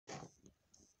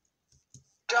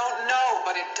Don't know,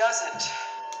 but it doesn't.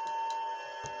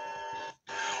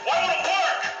 Why won't it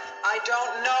work? I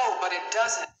don't know, but it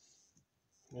doesn't.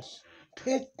 Yes.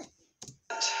 Pit.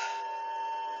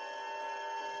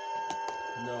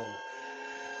 No.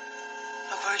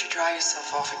 Look, why don't you dry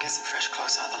yourself off and get some fresh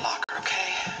clothes out of the locker,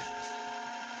 okay?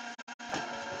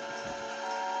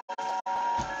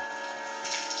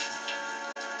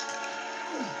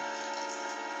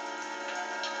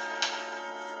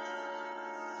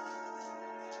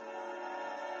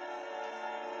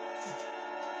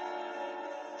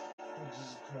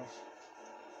 Jesus Christ.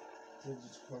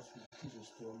 Jesus Christ, Jesus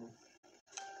for me.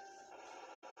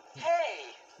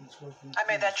 Hey! I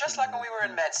made that just like when we were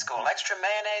in med school. Extra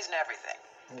mayonnaise and everything.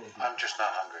 I'm just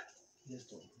not hungry. Yes,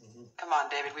 Come on,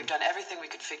 David. We've done everything we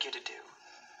could figure to do.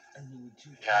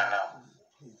 Yeah, I know.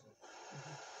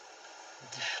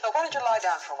 Look, why don't you lie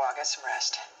down for a while, get some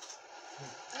rest?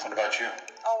 What about you?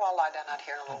 Oh, I'll lie down out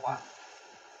here in a little while.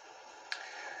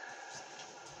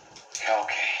 Yeah,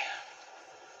 okay.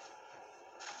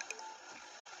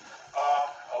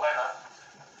 Elena.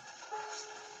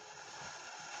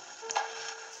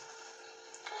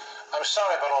 I'm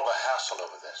sorry about all the hassle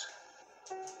over this.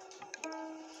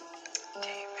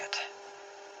 David.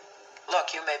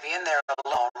 Look, you may be in there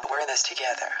alone, but we're in this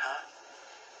together, huh?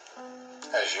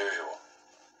 As usual.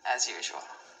 As usual.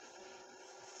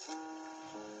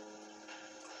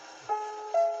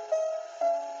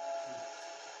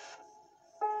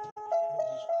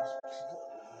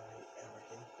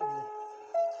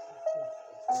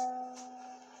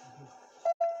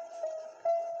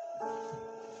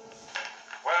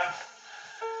 Well,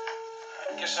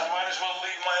 I guess I might as well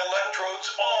leave my electrodes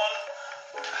on.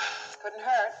 Couldn't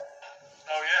hurt.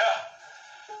 Oh, yeah?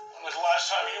 When was the last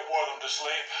time you wore them to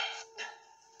sleep?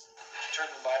 Turn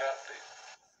the light up, please.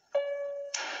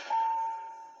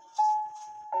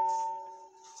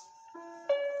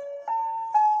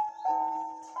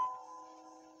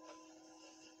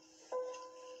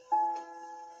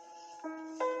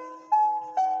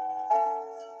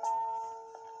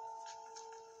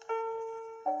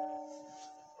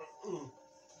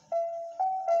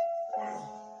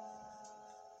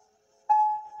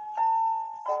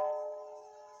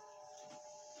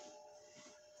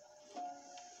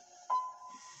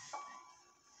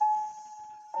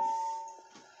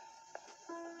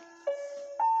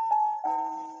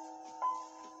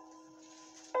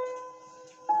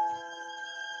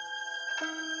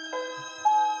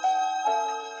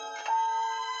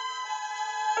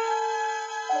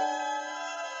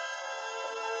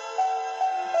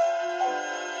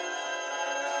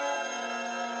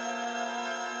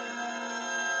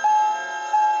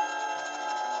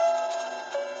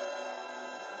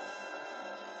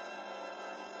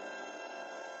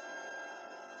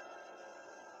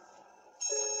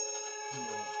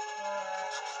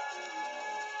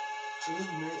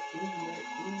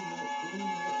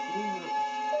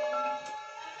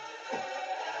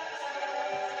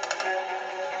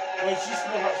 Wait, she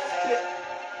smells like shit.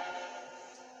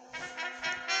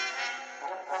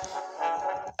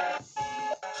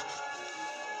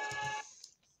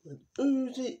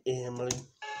 Uzi Emily.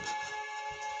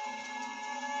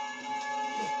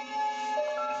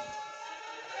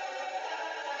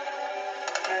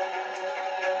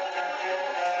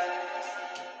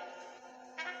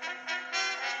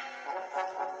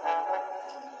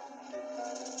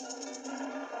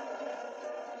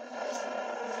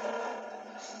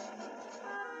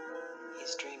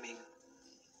 He's dreaming.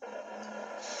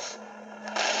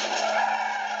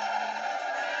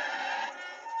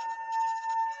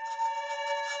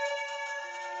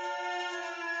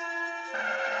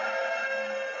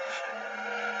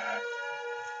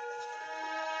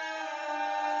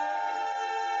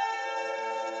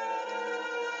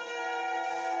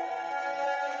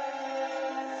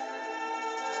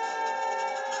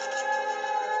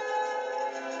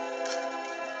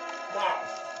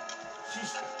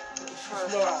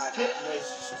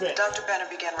 Dr. Benner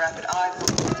began rapid eye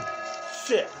movement.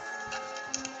 Shit.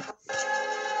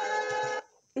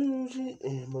 Uzi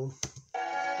Emily.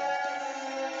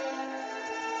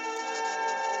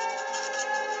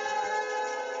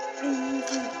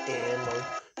 Uzi Emily.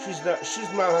 She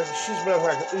smells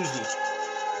like an Uzi.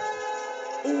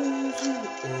 Uzi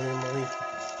Emily.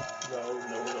 No.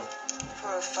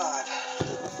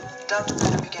 405. Dr.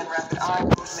 Benner began rapid eye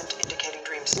movement indicating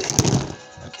dream state.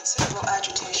 Considerable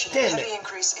agitation and heavy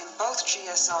increase in both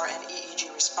GSR and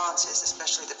EEG responses,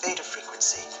 especially the beta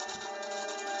frequency.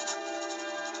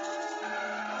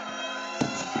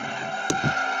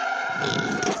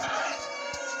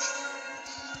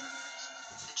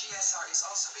 The GSR is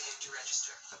also beginning to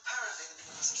register. Apparently the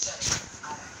being is upsetting.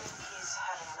 I think he's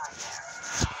having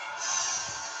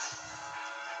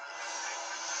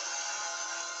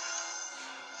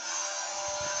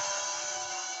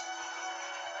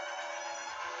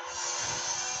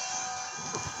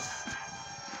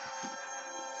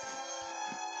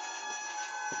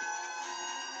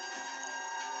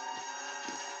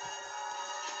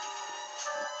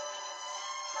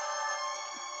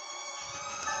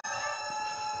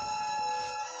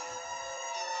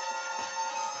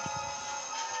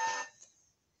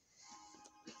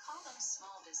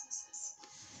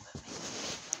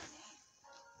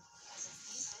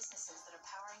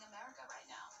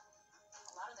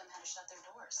Shut their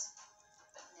doors,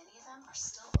 but many of them are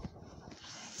still open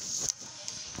today.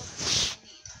 They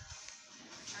need.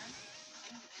 In return,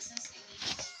 any business they need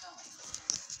to keep going.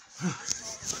 Small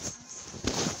business,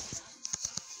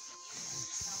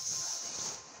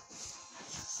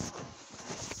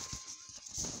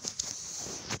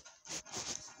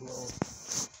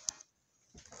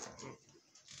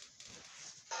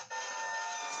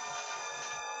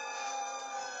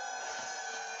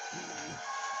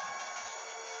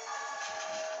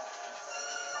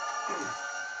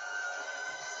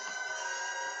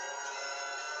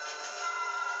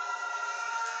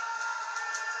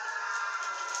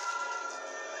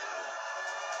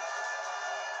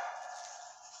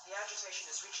 the agitation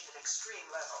is reaching an extreme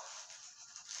level.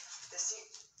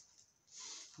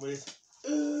 With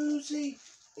Uzi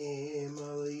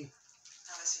Emily.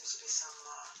 Now there seems to be some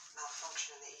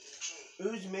malfunction in the EEG.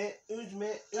 Uzi man.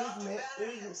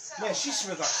 Man, she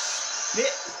smells like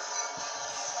spit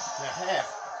and a half.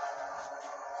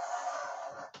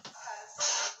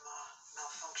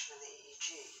 Malfunction in the EEG.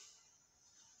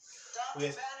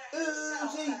 With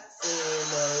Uzi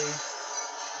Emily.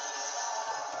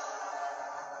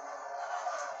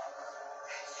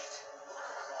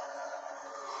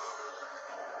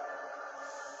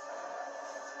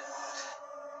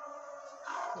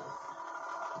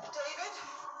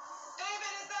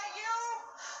 David, is that you?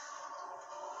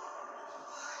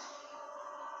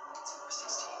 It's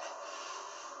 4:16.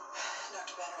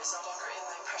 Dr. Banner is no longer in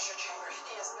my pressure chamber.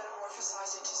 He has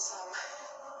metamorphosized into some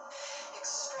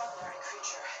extraordinary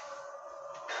creature.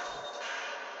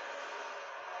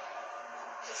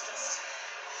 He's just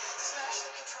smashed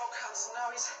the control console.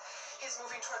 Now he's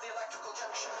moving toward the electrical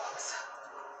junction box.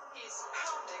 He's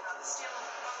pounding on the steel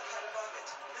bulkhead above it.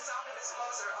 The sound of his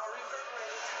buzzer are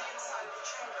reverberating through the inside of the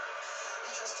chamber.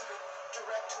 He just took a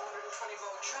direct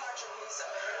 220-volt charge, and he's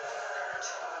alert.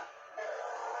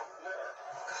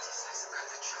 God, he's like some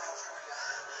kind of a child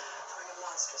throwing a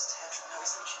monstrous tantrum. Now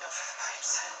he's reaching up for the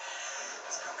pipes.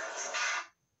 It's broken.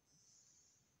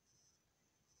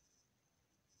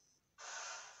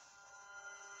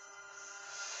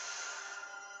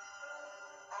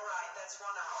 All right, that's 1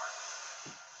 hour.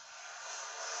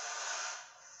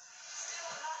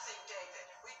 Still nothing, David.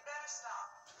 We'd better stop.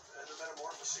 The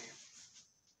metamorphosis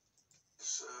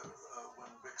is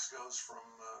when Bix goes from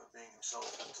being himself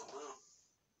into Lou.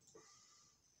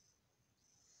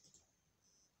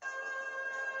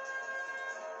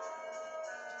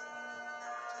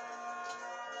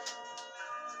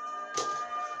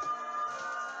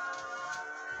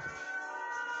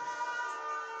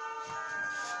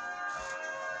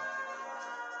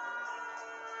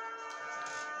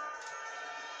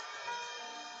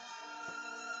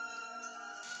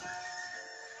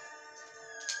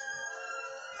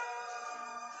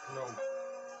 No.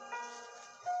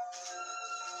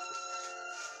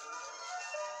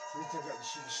 You think I got to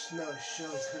see the smelly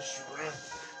Shelly because she runs.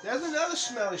 There's another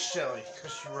smelly Shelly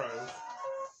because she runs.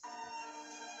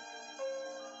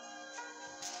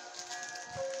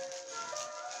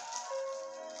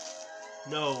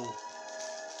 No.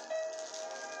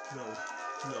 No.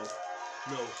 No.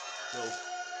 No. No.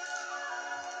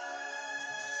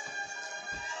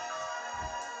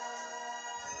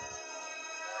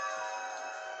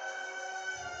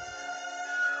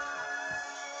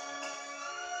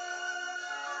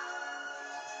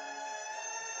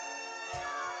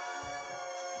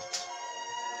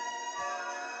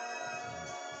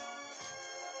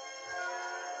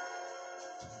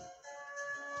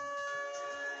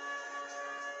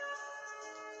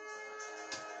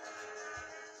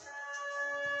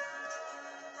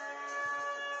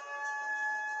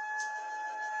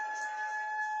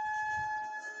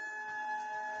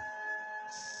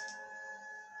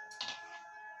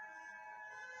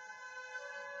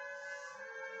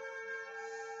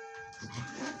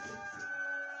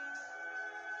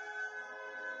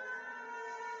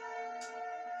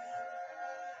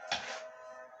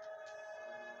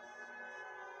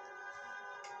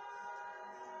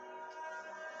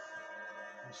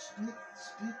 Spit,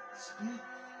 spit, spit.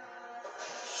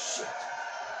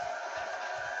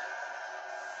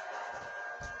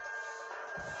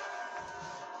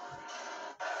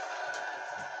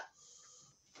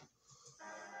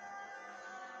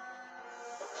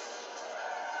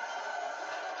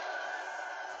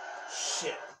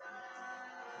 Shit.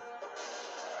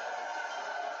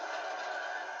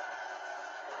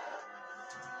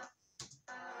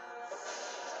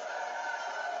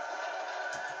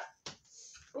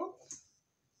 Oh.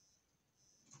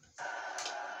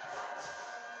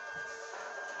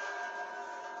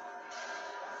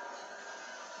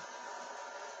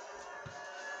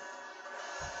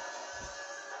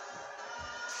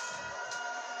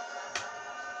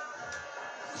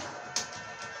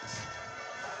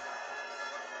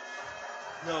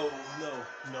 No, no,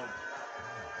 no.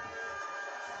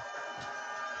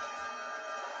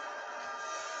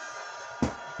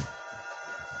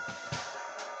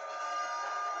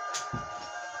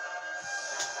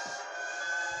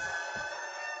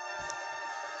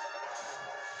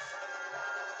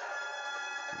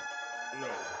 No,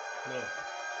 no, no.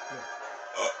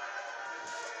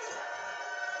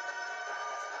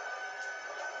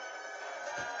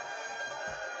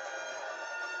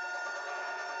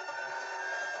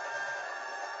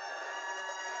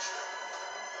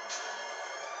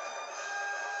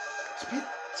 Spit,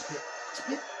 spit,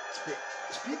 spit, spit,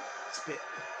 spit, spit.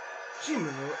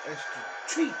 Human little extra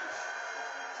treat.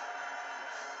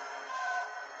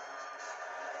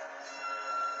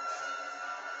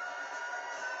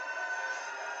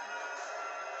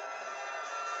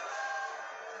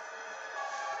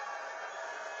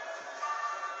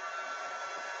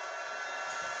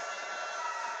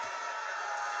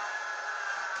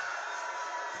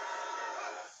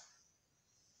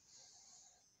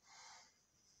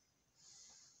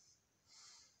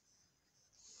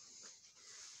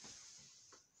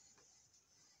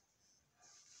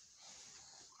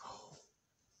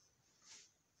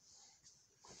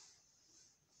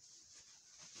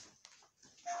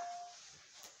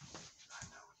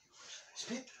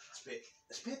 Spit, spit,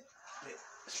 spit, spit,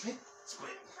 spit,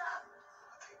 spit.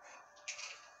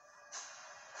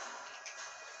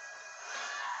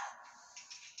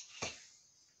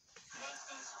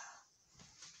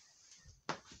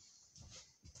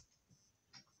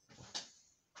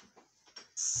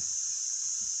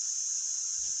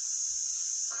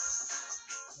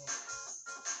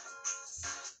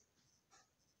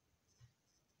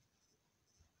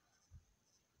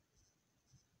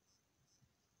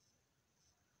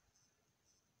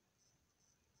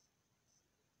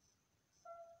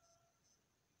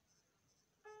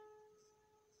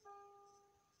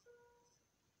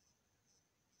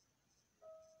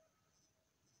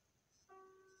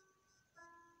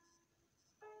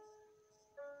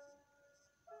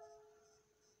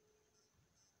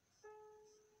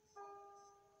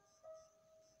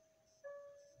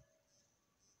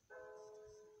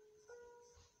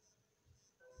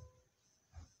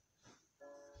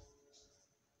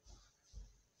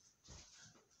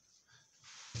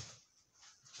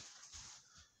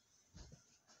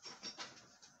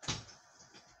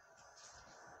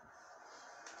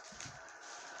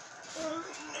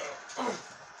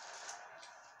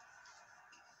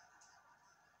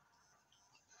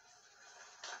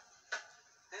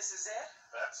 This is it?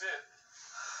 That's it.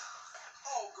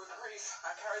 Oh, good grief.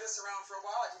 I carry this around for a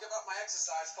while. I can give up my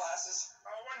exercise classes.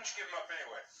 Why didn't you give him up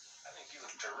anyway? I think you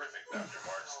look terrific, Dr.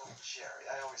 Marks. Oh, Jerry,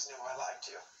 I always knew I liked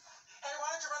you. Hey,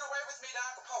 why don't you run away with me to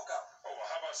Acapulco? Oh, well,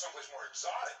 how about someplace more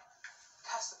exotic?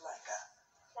 Casablanca.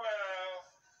 Well,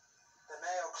 The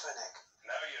Mayo Clinic.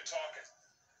 now you're talking.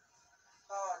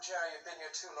 Oh, Jerry, you've been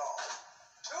here too long.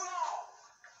 Too long!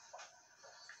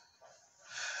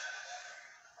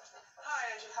 Hi,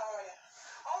 Angie, how are you?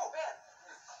 Oh, Ben.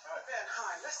 Ben,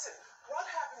 hi. Listen, what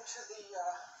happened to the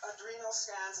adrenal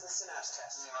scans and the synapse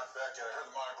tests? Not back yet. I heard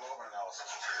the myoglobin analysis.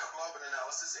 Globin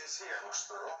analysis is here. Looks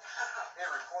thorough. Hey,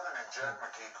 reporter named Jack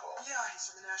McGee called. Yeah, he's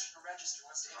from the National Register.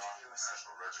 Wants to interview us.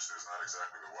 National Register is not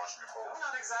exactly the Washington No, Post.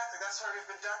 not exactly. That's why we've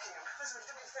been ducking him. Listen, would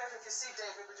you do me a favor? If you see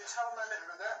David, would you tell him I'm in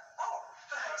there? Oh,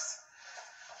 thanks.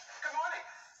 Good morning.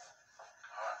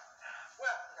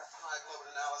 Well, I got the myoglobin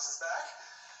analysis back.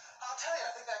 I'll tell you,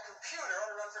 I think that computer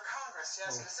ought to run for Congress. You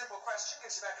ask it a simple question,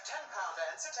 gives you back a 10-pound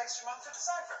answer, takes you a month to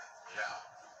decipher. Yeah.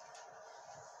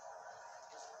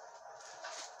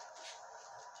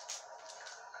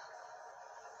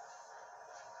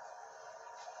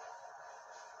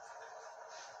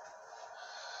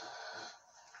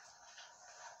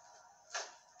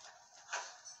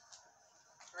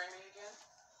 Ring me again?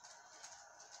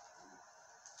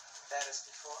 That is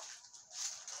before?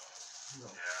 No.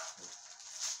 Yeah.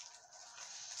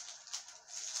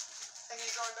 Thinking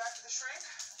you're going back to the shrink?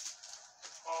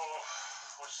 Oh,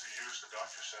 what's the use? The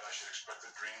doctor said I should expect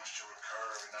the dreams to recur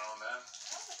every now and then.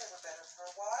 I think they were better for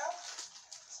a while.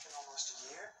 It's been almost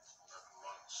a year. 11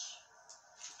 months.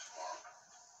 Tomorrow.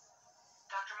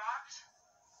 Dr. Marks?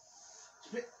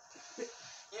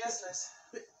 Yes, Liz.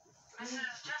 Mrs.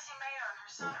 Jessie Mayer and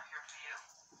her son are here for you.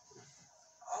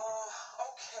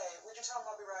 Okay. Would you tell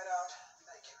him I'll be right out?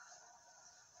 Thank you.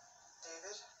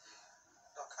 David,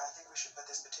 look, I think we should put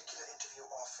this particular interview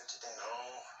off for today.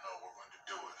 No, we're going to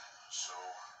do it. So,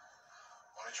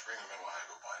 why don't you bring him in while I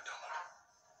go buy a donut?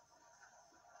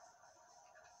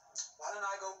 Why don't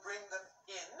I go bring them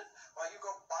in while you go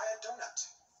buy a donut?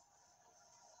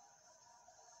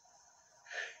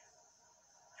 Hey,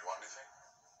 you want anything?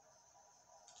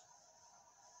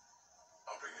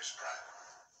 I'll bring you Sprite.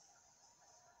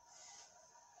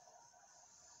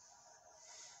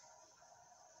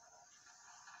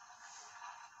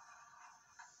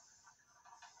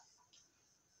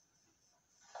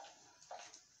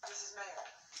 Mrs. Mayer.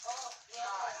 Oh, yes.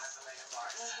 Hi, I'm Mayor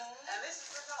Marks. And this is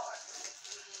Bernard.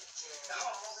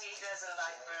 Oh, he doesn't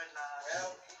like Bernard.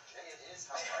 Well, PJ, it is.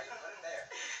 How are you? Put it there.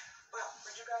 Well,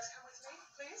 would you guys come with me,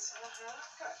 please?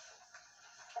 Good.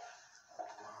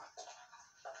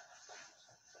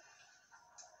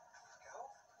 Go.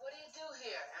 What do you do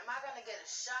here? Am I gonna get a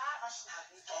shot?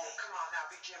 Oh, come on now,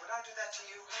 BJ. Would I do that to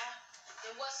you? Huh?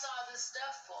 Then what's all this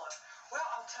stuff for? Well,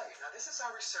 I'll tell you. Now, this is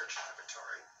our research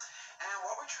laboratory. And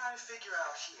what we're trying to figure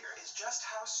out here is just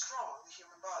how strong the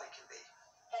human body can be.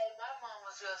 Hey, my mom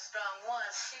was real strong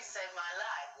once. She saved my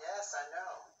life. Yes, I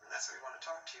know. And that's what we want to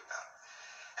talk to you about.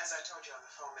 As I told you on the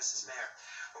phone, Mrs. Mayer,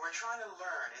 what we're trying to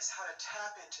learn is how to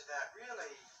tap into that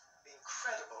really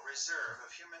incredible reserve of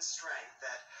human strength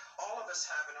that all of us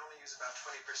have and only use about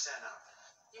 20% of.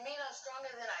 You mean I'm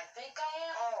stronger than I think I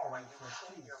am? Oh, and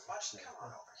you're much. Come on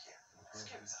over here.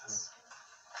 Excuse us.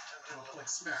 I'm doing a little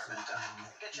experiment.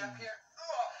 Get you up here.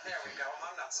 Oh, there we go.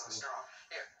 I'm not so strong.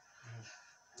 Here.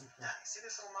 Now, you see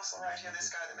this little muscle right here? This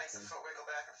guy that makes the foot wiggle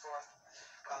back and forth?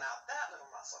 Well, now that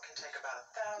little muscle can take about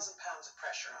 1,000 pounds of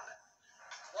pressure on it.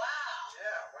 Wow.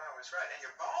 Yeah, wow, is right. And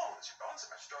your bones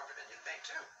are much stronger than you think,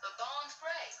 too. The bones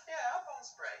break. Yeah,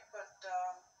 bones break, but,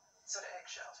 so do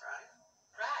eggshells, right?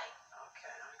 Right.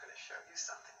 Okay, I'm going to show you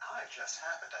something. I just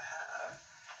happen to have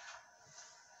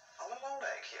a little old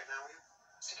egg here. Now, we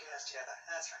stick your hands together.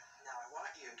 That's right. Now, I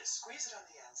want you to squeeze it on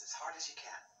the ends as hard as you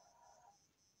can.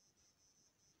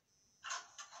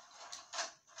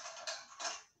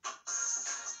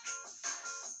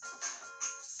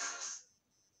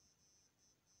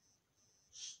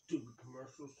 Stupid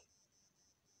commercials.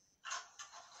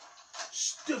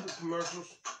 Stupid commercials.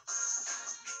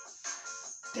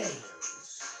 Damn.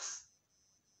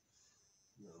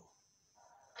 No.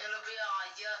 It'll be all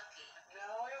yucky. No,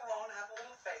 it won't. Have a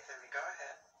little faith in me. Go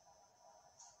ahead.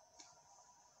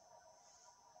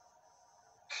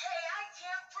 Hey, I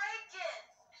can't break it.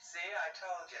 See, I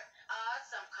told you. It's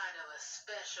some kind of a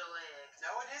special egg.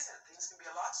 No, it isn't. Things can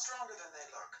be a lot stronger than they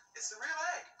look. It's the real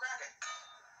egg. Crack it.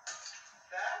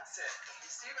 That's it. You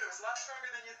see, but it was a lot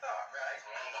stronger than you thought, right?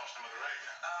 Oh, I lost another egg.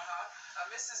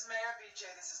 Mrs. Mayer, BJ,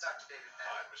 this is Dr. David Penn.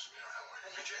 Hi, Miss Mayer. How are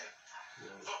you? BJ?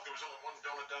 Look, there was only one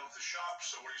donut down at the shop,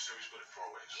 so what do you say we split it 4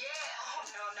 ways? Yeah. Oh,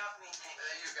 no, not me, thank you.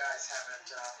 You guys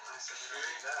haven't, I said we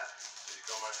don't do that. There you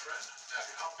go, my friend. Now, if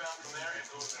you hop down from there and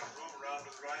go to that room around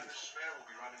to the right, Mrs. Mayer, we'll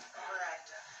be running the All right.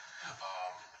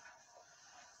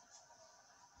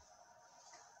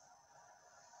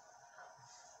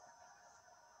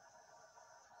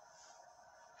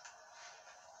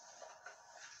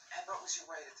 And what was your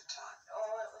weight at the time?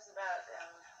 Oh, it was about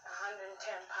 110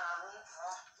 pounds.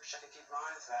 Wish I could keep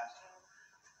mine as that.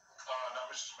 Now,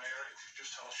 Mrs. Mayer, if you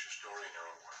just tell us your story in your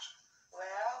own words.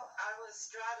 Well, I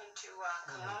was driving to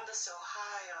Columbus,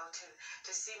 Ohio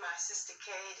to see my sister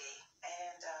Katie,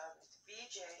 and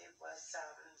BJ was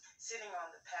sitting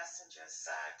on the passenger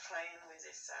side playing with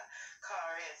his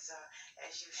car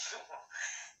as usual.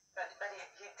 But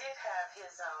he did have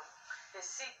his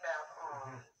seatbelt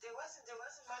on. There wasn't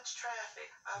much traffic.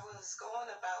 I was going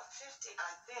about 50,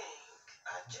 I think.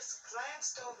 I just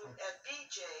glanced over at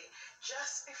BJ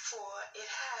just before it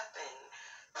happened.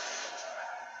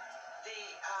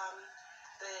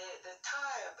 The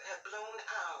tire had blown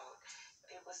out.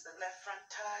 It was the left front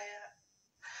tire.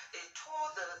 It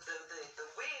tore the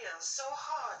wheel so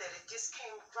hard that it just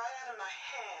came right out of my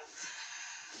hand.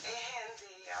 And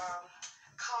the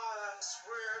car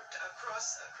swerved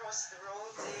across the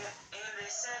road there, and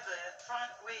they said the front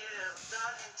wheel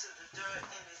got into the dirt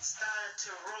and it started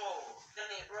to roll. Then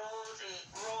it rolled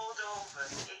over.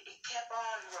 It kept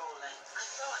on rolling. I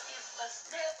thought it was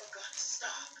never going to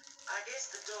stop. I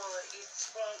guess the door, it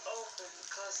sprung open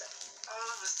because all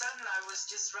of a sudden I was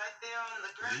just right there on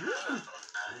the ground.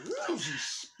 Rosy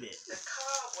spit. The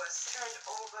car was turned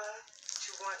over to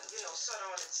one, sort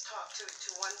of on its top to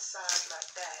one side like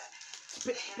that.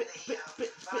 Spit, spit, spit,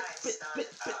 spit, spit, spit,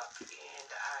 spit, up, and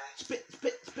I spit,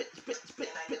 spit, spit. And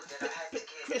I knew that I had to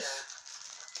get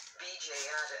BJ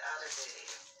out of there.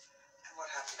 And what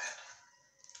happened then?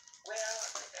 Well,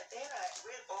 then I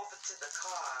went over to the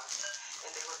car, and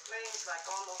there were flames like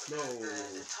all over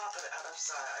the top of the other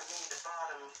side. I mean, the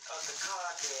bottom of the car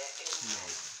there. And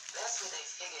that's where they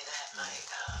figured that, like,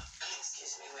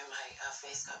 excuse me, when my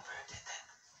face got burned at that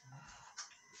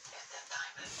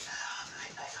time.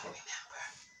 I don't remember.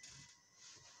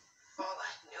 All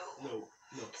I knew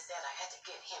is that I had to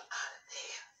get him out of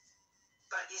there.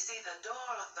 But you see, the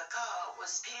door of the car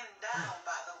was pinned down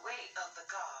by the weight of the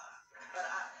car. But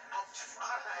I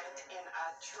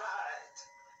tried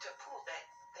to pull that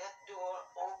door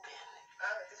open. I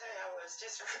tell you, I was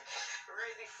just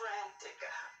really frantic.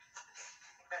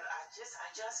 But I just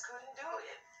couldn't do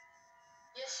it.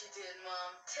 Yes, you did,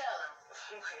 Mom. Tell him.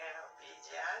 Well,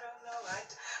 BJ, I don't know.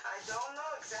 I don't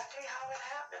know exactly how it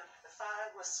happened. The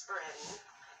fire was spreading,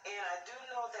 and I do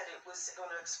know that it was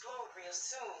going to explode real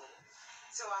soon.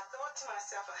 So I thought to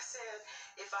myself, I said,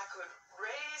 if I could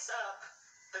raise up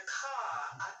the car,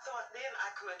 I thought then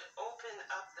I could open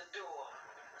up the door.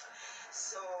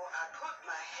 So I put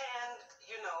my hand,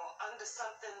 under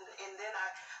something, and then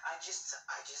I just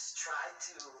tried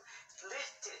to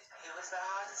lift it. It was the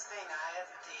hardest thing I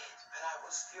ever did, but I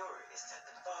was furious at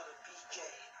the thought of BJ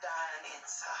dying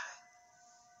inside.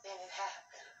 Then it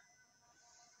happened.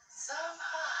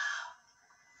 Somehow,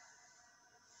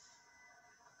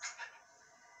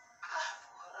 I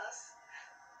was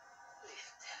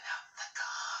lifting up the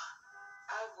car.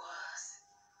 I was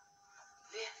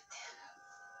lifting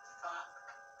up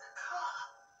the car.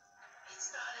 It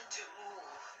started to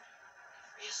move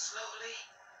real slowly,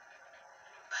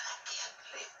 but I kept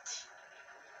lifting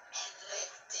and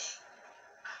lifting.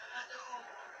 I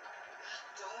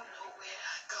don't know where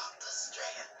I got the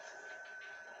strength.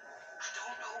 I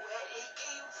don't know where it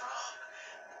came from,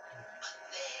 but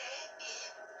there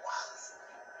it was.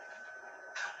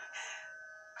 I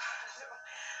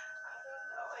don't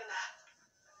know, and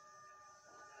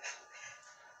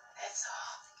that's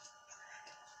all.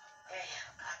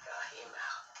 And I got him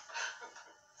out.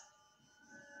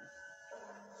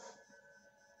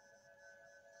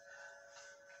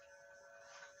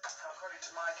 According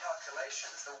to my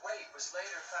calculations, the weight was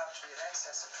later found to be in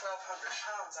excess of 1,200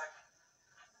 pounds.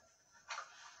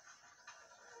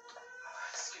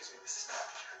 Excuse me, Mrs.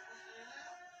 Doctor.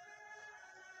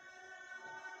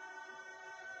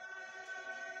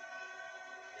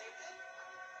 David?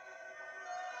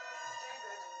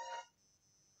 David?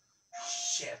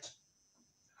 Shit.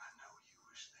 I know you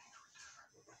wish things were different.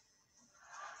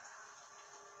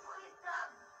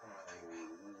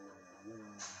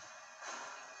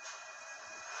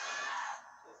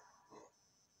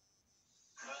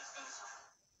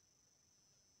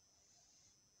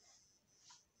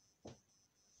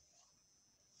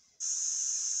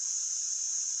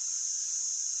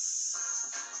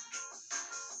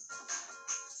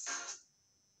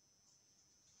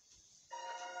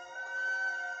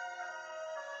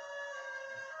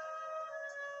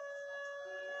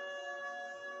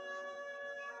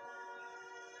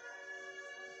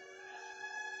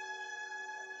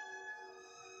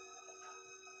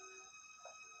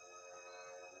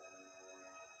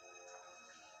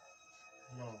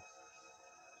 No.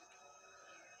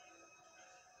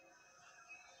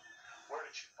 Where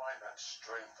did she find that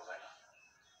strength, Elena?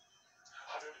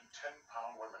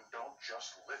 110-pound women don't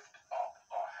just lift up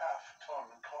a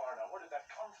half-ton car. Now, where did that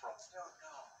come from? I don't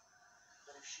know.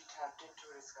 But if she tapped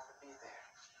into it, it's got to be there.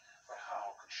 But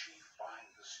how could she find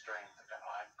the strength and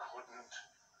I couldn't?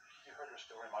 You heard her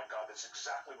story, my God. That's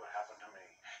exactly what happened to me.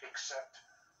 Except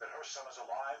that her son is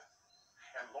alive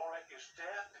and Laura is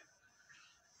dead.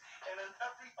 And in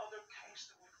every other case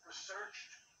that we've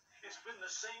researched, it's been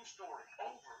the same story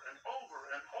over and over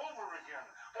and over again.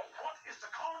 But what is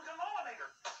the common denominator?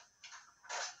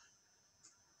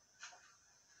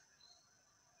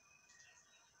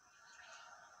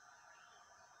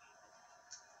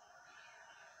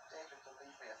 David,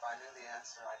 believe me, if I knew the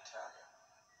answer, I'd tell you.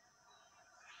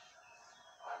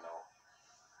 I know.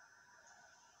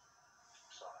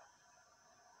 Sorry.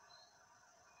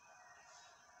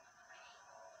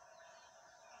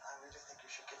 I really think you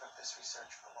should give up this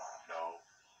research for a while. No.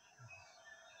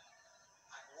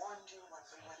 I warned you when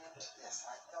we went into this.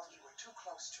 I felt you were too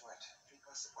close to it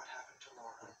because of what happened to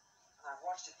Laura. And I've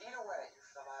watched it eat away at you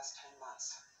for the last 10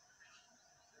 months.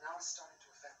 And now it's starting to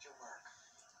affect your work.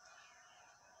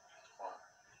 What?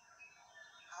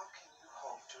 How can you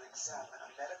hope to examine a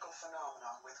medical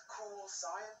phenomenon with cool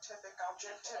scientific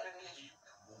objectivity? Keep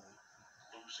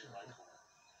losing my cool.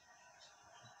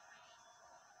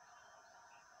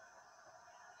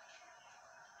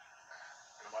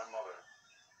 And my mother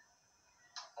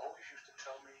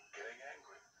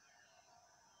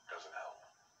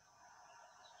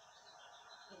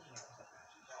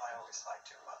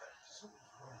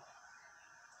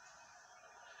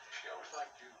I'd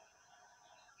like to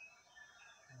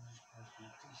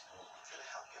Can I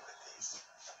help you with these?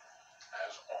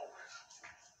 as always.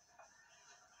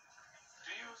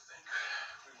 Do you think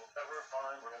we will ever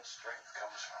find where that strength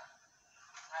comes from?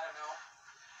 I don't know.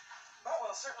 But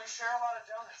we'll certainly share a lot of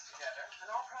donuts together,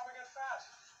 and I'll probably get fat.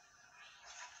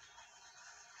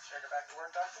 Should I go back to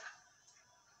work, Doctor?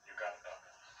 You got it,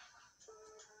 Doctor.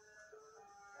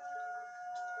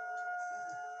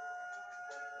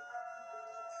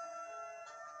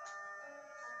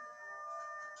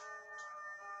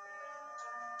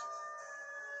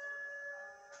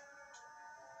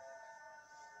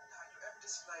 Have you ever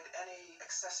displayed any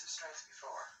excessive strength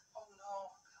before? Oh,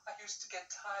 no. I used to get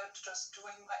tired just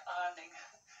doing my ironing.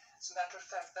 As a matter of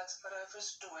fact, that's what I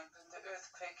was doing when the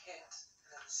earthquake hit.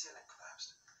 And then the ceiling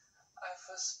collapsed. I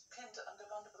was pinned under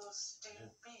one of those steel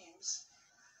beams.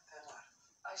 Then what?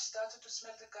 I started to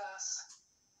smell the gas.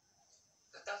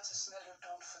 That's a smell you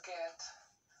don't forget.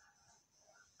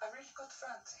 I really got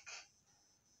frantic.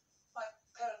 My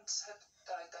parents had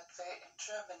died that way in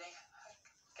Germany. I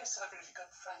guess I really got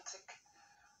frantic.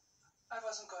 I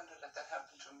wasn't going to let that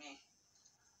happen to me.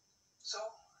 So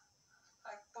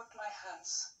I put my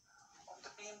hands on the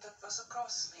beam that was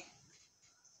across me.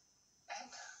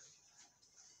 And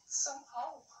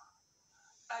somehow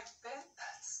I bent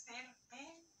that steel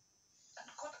beam and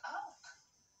got out.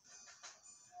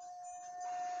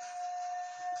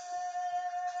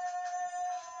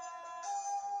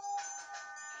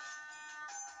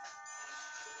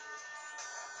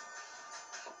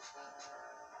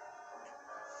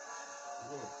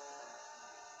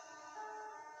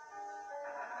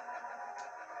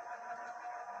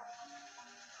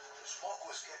 The smoke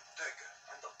was getting thicker,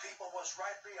 and the people was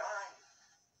right behind.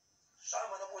 Some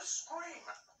of them was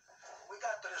screaming. We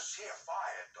got to this here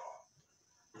fire door.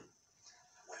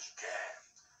 It was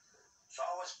jammed. So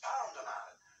I was pounding on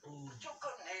it. But you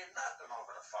couldn't hear nothing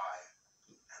over the fire.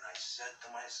 And I said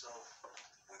to myself,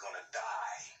 we're gonna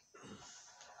die.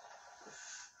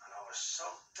 And I was so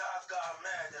doggone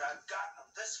mad that I'd gotten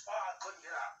this far I couldn't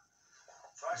get out.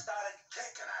 So I started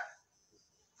kicking at it.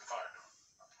 The fire door.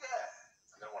 Yeah.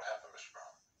 And then what happened, Mr.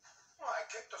 Brown? Well, I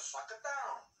kicked the sucker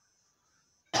down.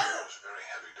 It was a very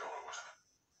heavy door, wasn't it?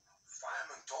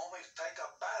 Fireman told me to take a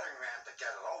battering ram to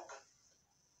get it open.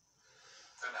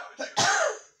 Then how did you...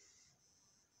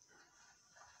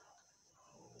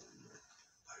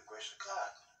 By the grace of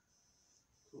God.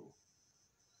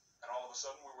 And all of a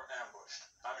sudden we were ambushed.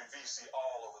 I mean, VC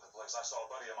all over the place. I saw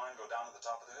a buddy of mine go down to the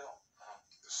top of the hill.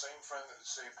 The same friend that had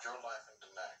saved your life in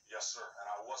Denang. Yes, sir. And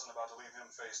I wasn't about to leave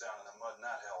him face down in the mud in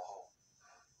that hellhole.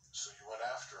 So you went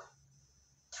after him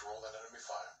through all that enemy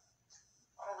fire.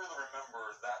 I don't really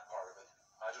remember that part of it.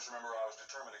 I just remember I was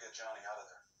determined to get Johnny out of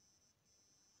there.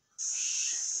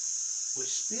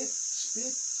 With spit.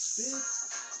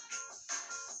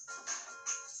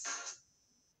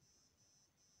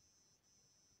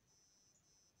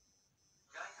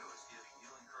 Geico is giving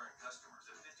new and current customers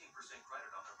a 15%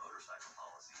 credit on their motorcycle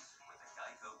policies with a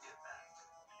Geico Give Back.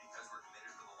 Because we're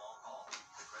committed to the long haul,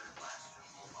 the credit lasts your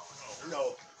full policy.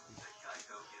 No. The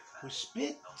Geico Give Back. With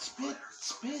spit. On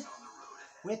the road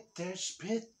ahead. With their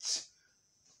spits.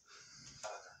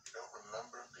 You don't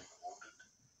remember being wounded?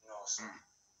 No, sir.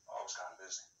 I was kind of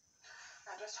busy.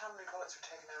 And just how many bullets were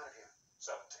taken out of you?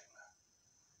 17.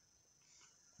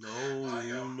 No.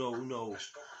 I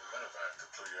spoke with the medevac that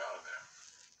flew you out of there.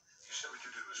 He said what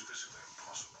you did was physically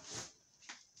impossible.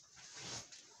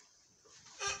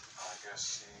 I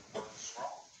guess he was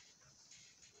wrong.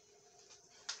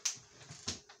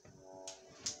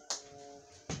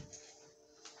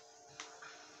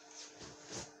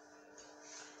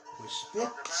 With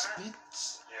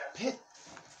spits. Yeah? Pit.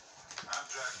 I'm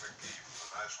Jack McGee from the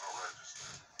National Register.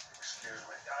 Excuse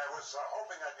me. I was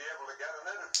hoping I'd be able to get an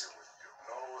interview with you.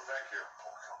 No, thank you.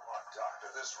 Oh, come on,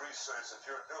 Doctor. This research that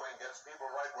you're doing gets people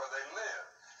right where they live.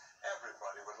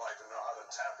 Everybody would like to know how to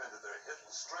tap into their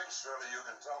hidden strengths. Surely you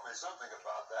can tell me something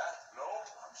about that. No?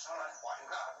 I'm sorry. Why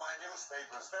not? My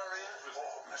newspaper's very interesting.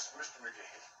 Oh, Mr.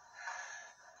 McGee,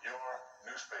 your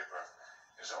newspaper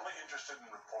is only interested in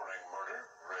reporting murder,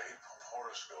 rape,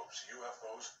 horoscopes,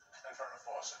 UFOs, and Farrah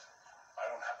Fawcett. I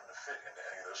don't happen to fit into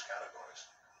any of those categories,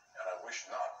 and I wish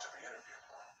not to be interviewed.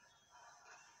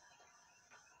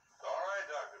 All right,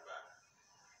 Dr. Banner.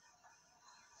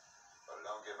 But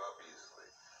don't give up easily.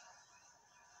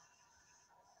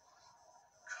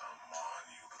 Come on,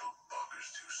 you little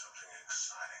buggers, do something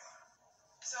exciting.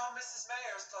 So Mrs.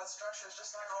 Mayer's blood structure is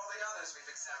just like all the others we've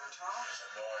examined, huh? It's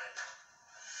annoying.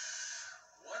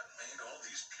 What made all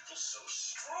these people so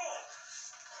strong?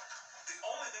 The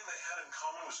only thing they had in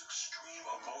common was extreme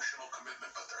emotional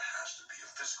commitment, but there has to be a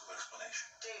physical explanation.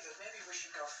 David, maybe we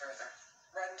should go further.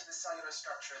 Right into the cellular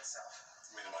structure itself.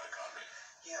 You mean the mitochondria?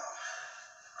 Yeah.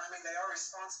 I mean, they are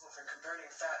responsible for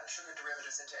converting fat and sugar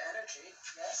derivatives into energy,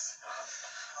 yes?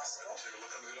 Possible. Take a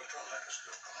look under the electron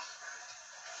microscope. Come on.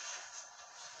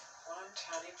 One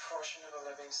tiny portion of a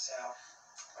living cell.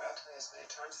 Well, I'll tell you, as many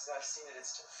times as I've seen it, it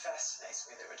still fascinates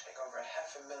me that it would take over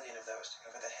 500,000 of those to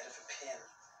cover the head of a pin.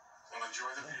 Well,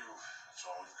 enjoy the view. That's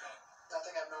all we've got.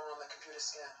 Nothing abnormal on the computer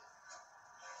scan.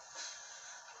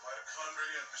 The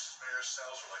mitochondria and Mrs. Mayer's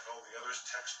cells are like all the others,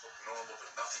 textbook normal, but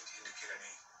nothing to indicate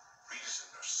any reason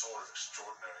or sort of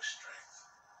extraordinary strength.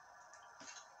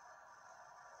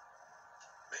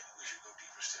 Maybe we should go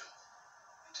deeper still.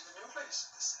 Into the nucleus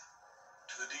of the cell.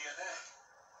 To the DNA.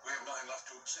 We have nothing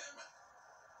left to examine.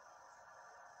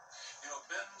 You know,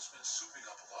 Ben's been souping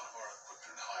up a lot of our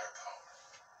equipment in higher power.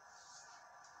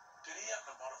 Did he happen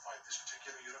to modify this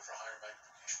particular unit for higher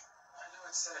magnification? I know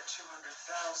it's set at 200,000.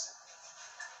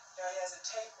 Yeah, he has a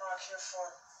tape mark here for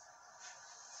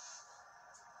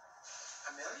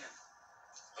 1 million.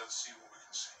 Let's see what we can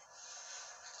see.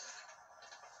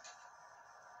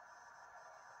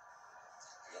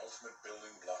 The ultimate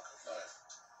building block of life.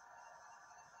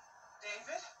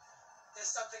 David, there's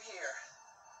something here.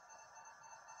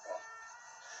 What?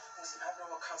 There's an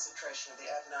abnormal concentration of the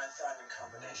adenine-thymine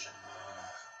combination.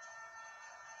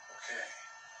 Okay.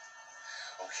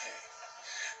 Okay.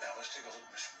 Now let's take a look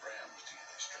at Mr. Graham's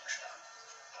DNA structure.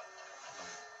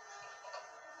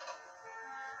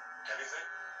 Anything?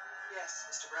 Yes,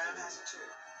 Mr. Graham has it too.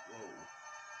 Whoa.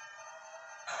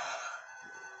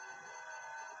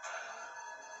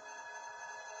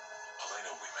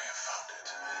 Elena, we may have found it.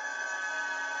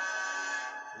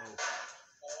 Whoa.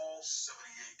 All 78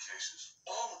 cases.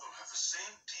 All of them have the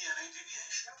same DNA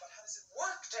deviation. Yeah, but how does it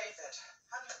work, David?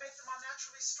 How do you make them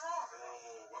unnaturally strong?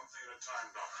 Oh, one thing at a time,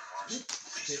 Dr. Mars.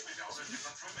 At least we know they're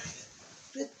different from me.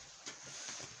 Spit.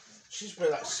 She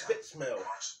smelled like spit smell.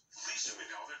 Mars. At least we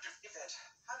know they're different. David,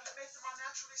 how do you make them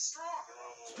unnaturally strong?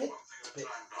 Oh, Spit, one thing at a spit,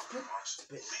 time, Dr. spit, Mars.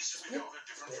 spit, At least we spit, know they're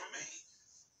different spit. from me.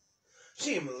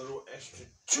 She gave him a little extra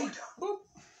treat. Boop.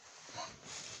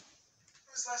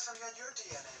 When was the last time you had your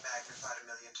DNA magnified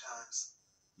 1 million times?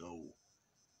 No.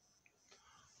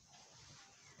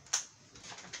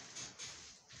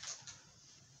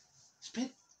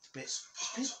 Spit, spit,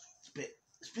 spit, spit,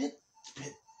 spit,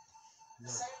 spit. No.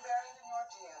 Same variant in your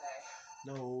DNA.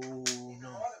 No, Even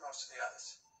no. more than most of the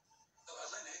others.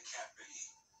 Elena, it can't be.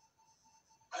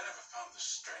 I never found the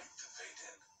strength that they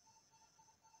did.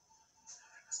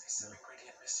 There must be some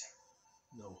ingredient missing.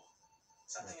 No.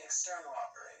 Something external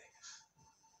operating.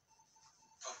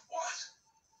 But what?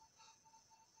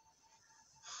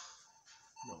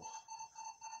 No.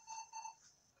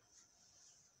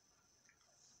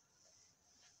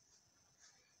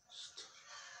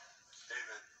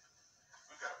 David,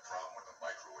 we've got a problem with the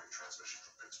microwave transmission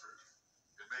from Pittsburgh.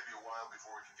 It may be a while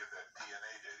before we can get that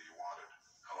DNA data you wanted.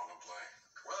 How long to play?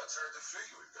 Well, it's hard to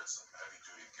figure. We've got some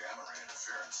heavy-duty gamma ray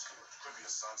interference. Could be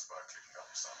a sunspot kicking up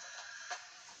or something.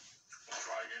 We'll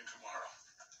try again tomorrow.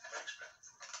 Thanks, Ben.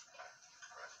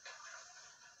 Right.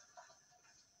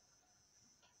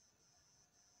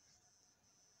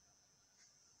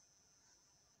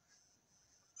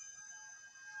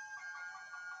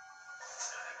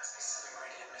 There must be some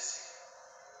ingredient missing.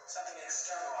 Something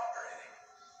external operating.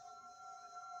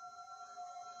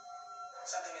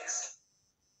 Something external.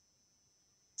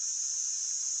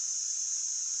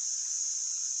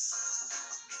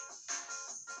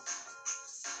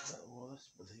 Well, that's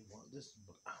what they want. This.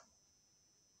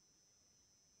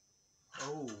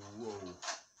 Oh, whoa.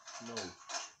 No. No.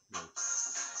 No.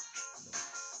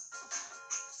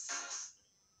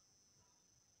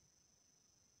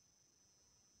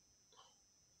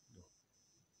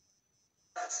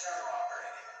 External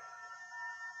operating.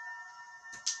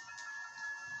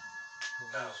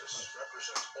 Now, this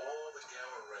represents all the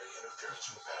gamma ray interference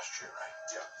from the past year, right?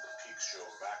 Yeah, the peaks show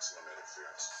maximum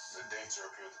interference. The dates are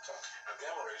up here at the top. Now,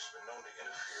 gamma rays have been known to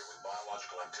interfere with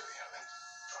biological activity, have they?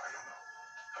 I don't know.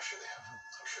 I'm sure they have.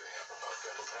 I'm sure they have. But what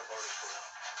kind of parties for now?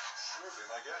 Sure, be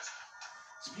my guest.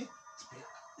 Spit, spit,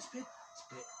 spit,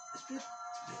 spit, spit,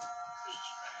 spit. Mrs.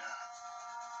 Mayor.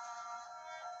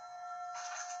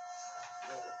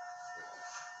 No.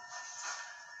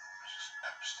 Mrs.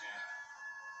 Epstein.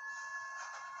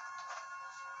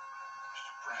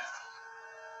 Mr. Brown.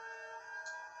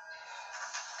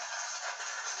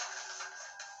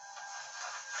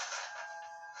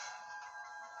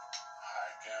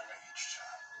 High gamma each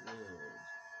time. Good.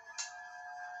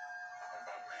 How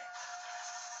about me?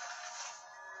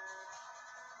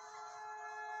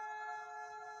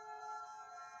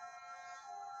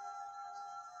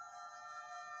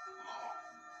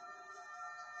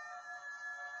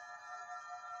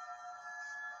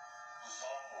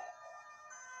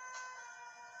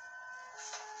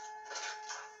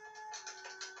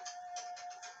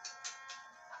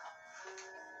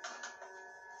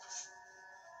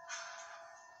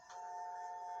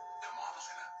 Come on,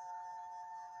 Elena.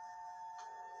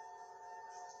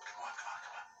 Come on, come on,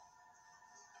 come on.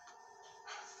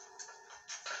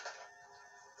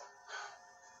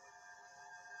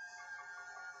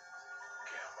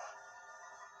 Gamma.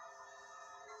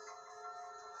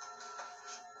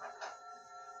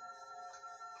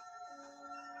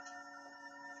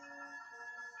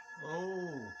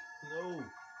 Oh, no.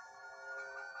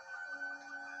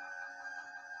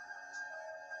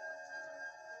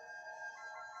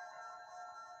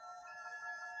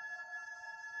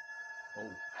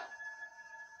 Oh.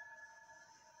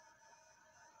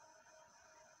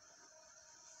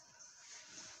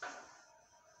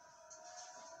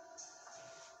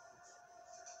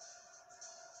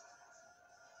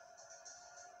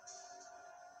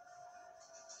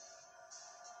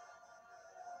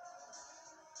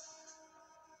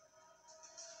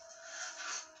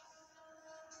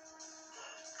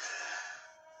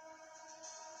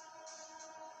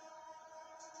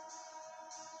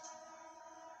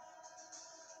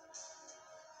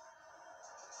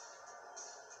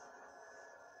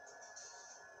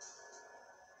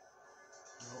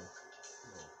 No,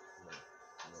 no, no,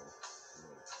 no, no.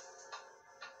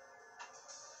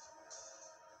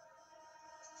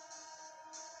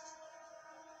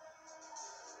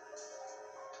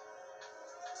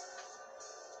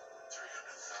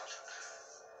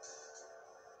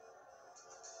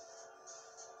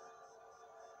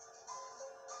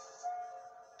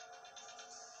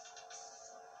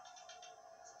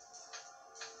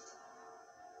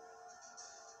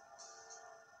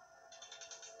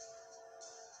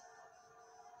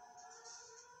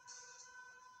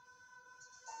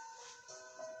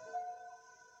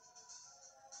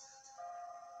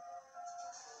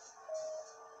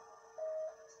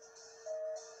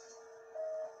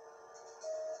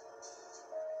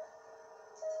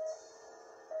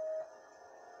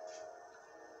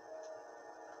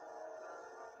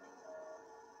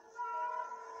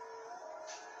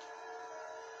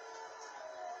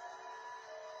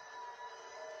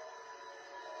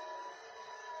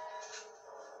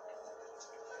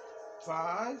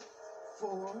 Five,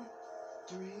 4,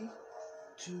 3,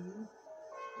 2.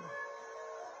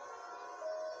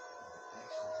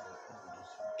 Actions of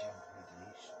overdose from chemical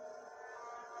radiation.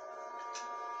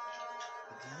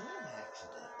 But the only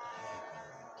accident happened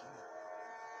right there.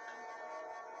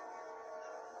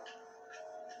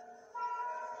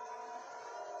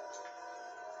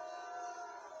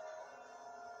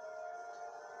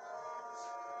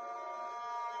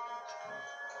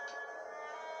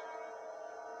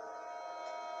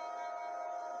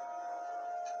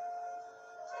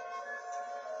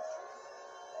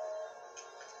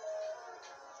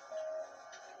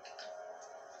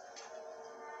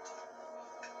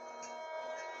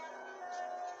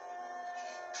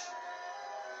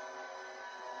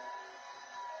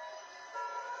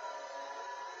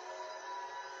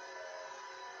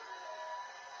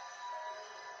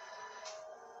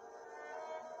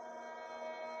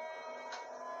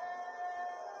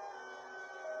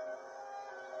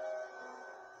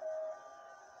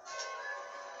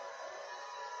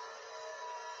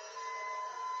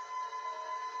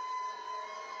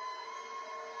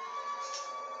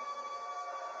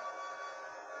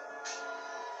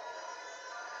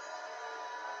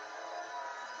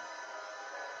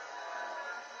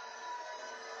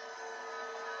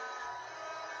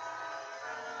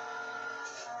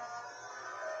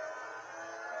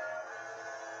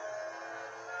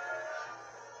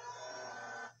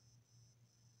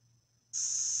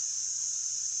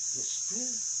 The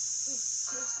spirit.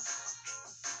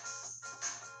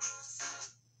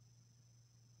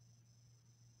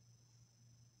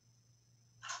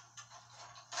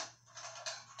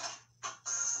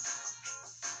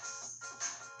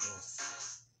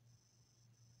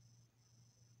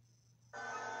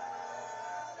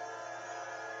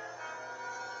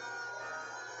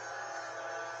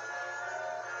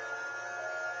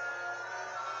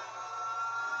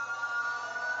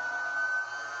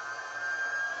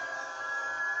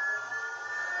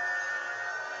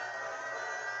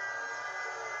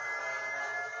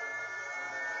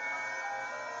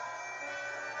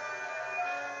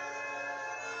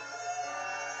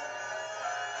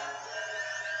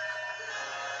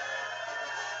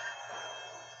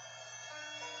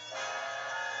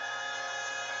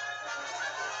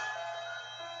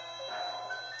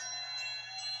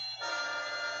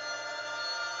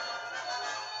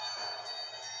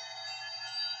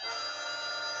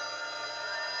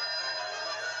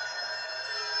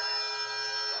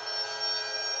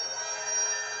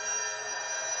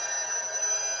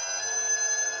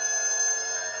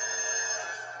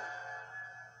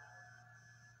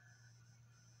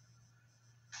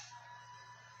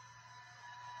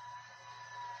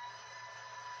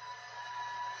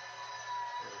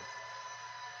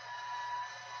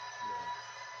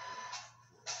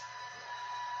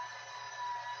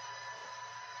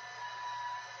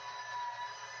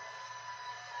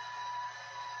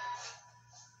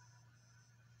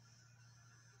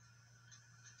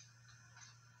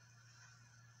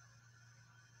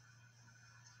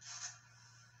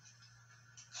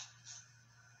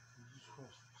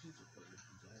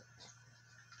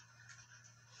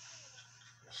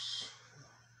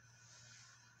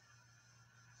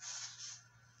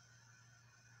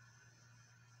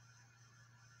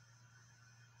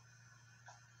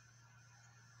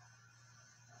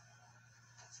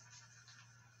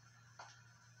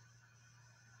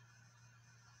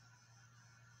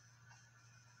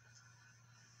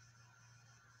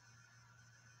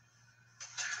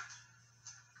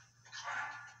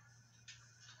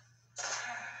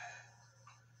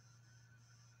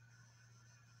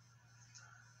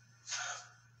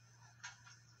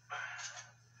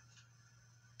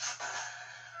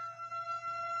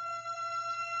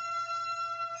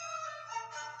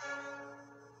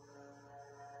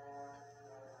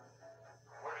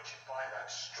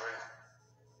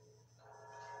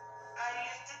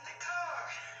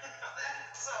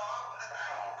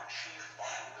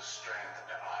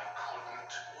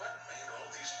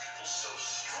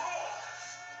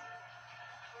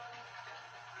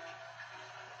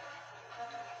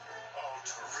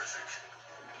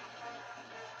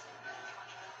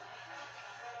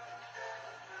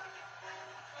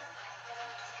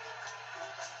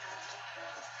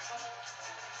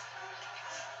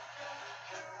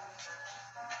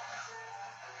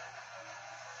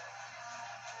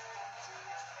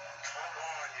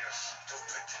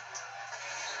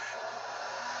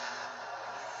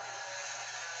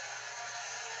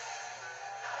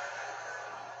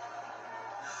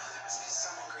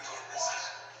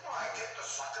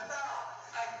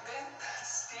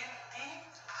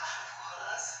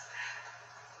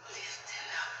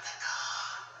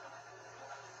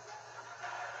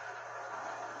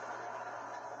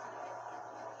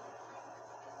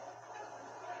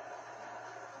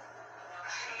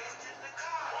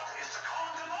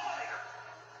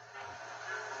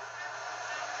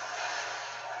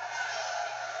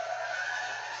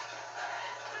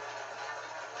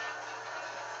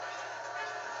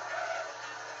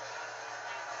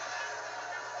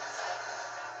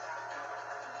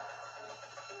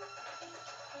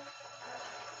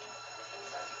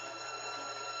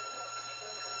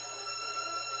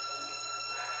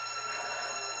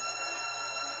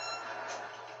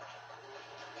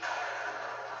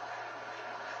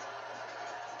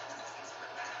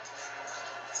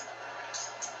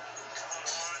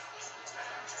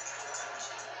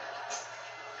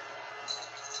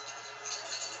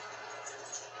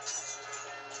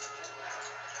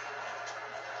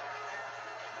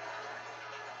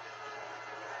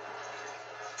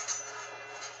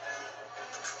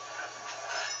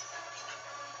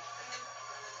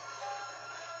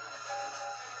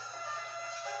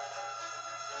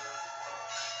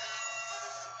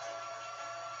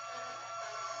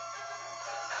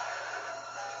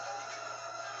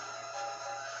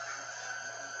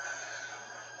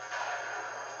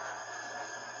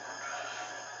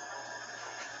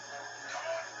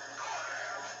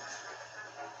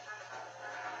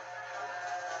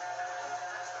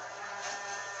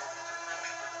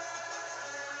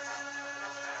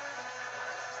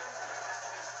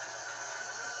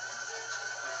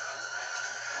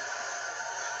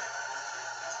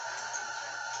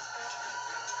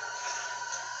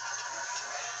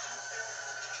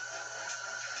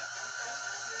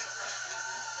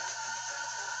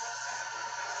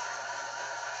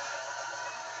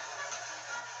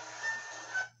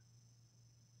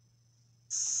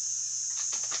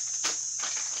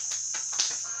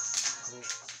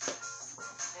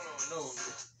 no.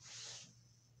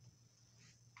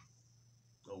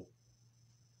 Oh.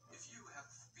 If you have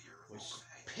fear of Was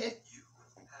overpaying, pit? you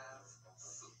have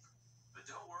food. But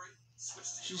don't worry, switch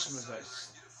to She US smells Cellular like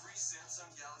and get a free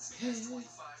Samsung Galaxy pit.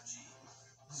 S25G,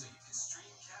 so you can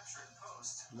stream, capture, and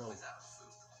post without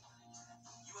food.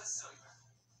 US Cellular.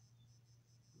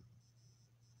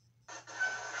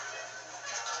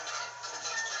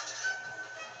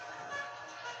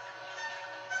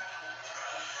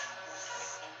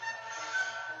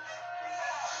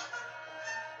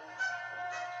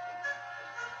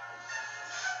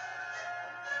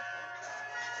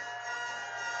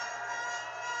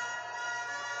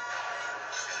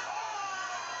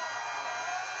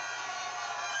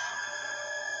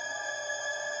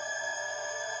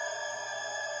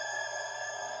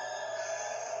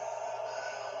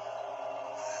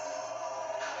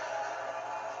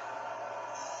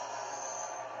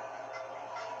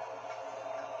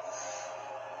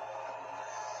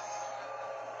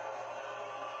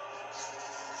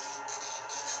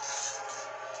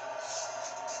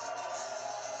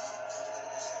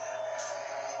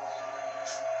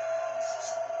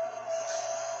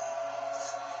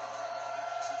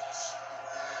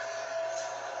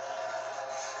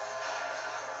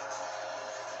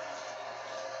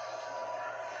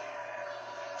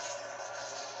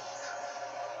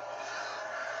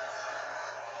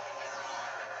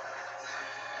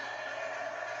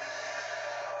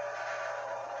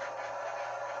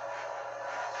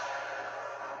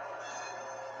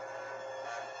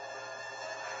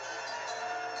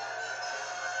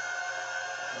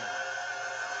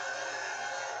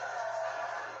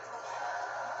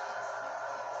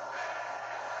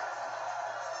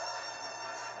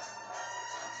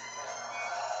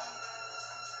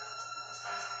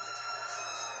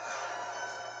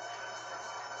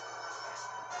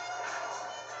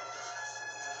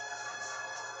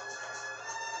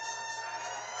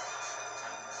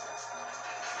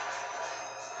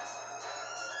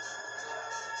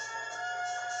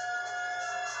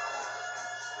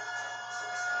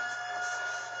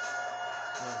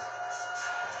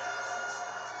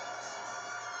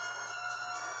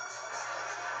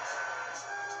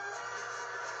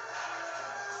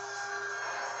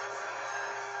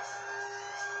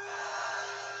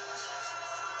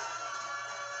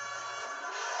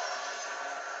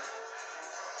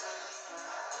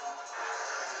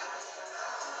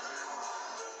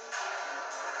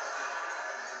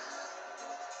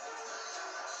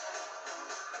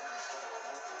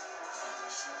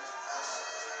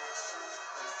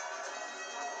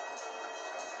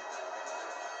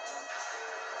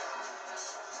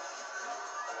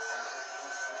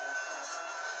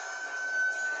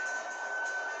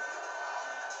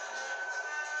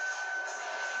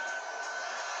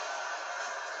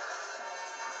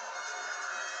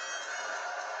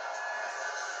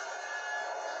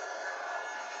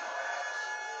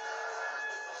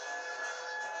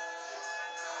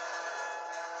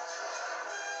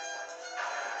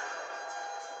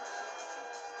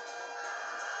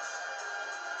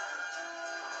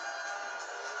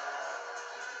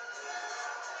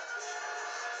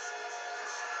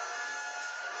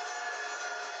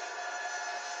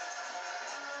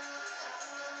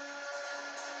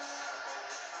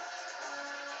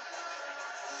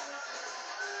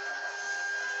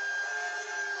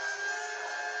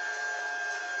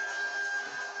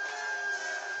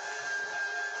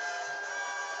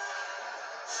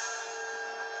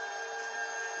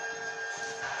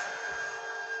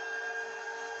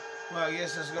 Well, I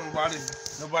guess there's nobody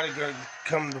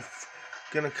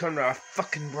gonna come to our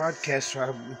fucking broadcast.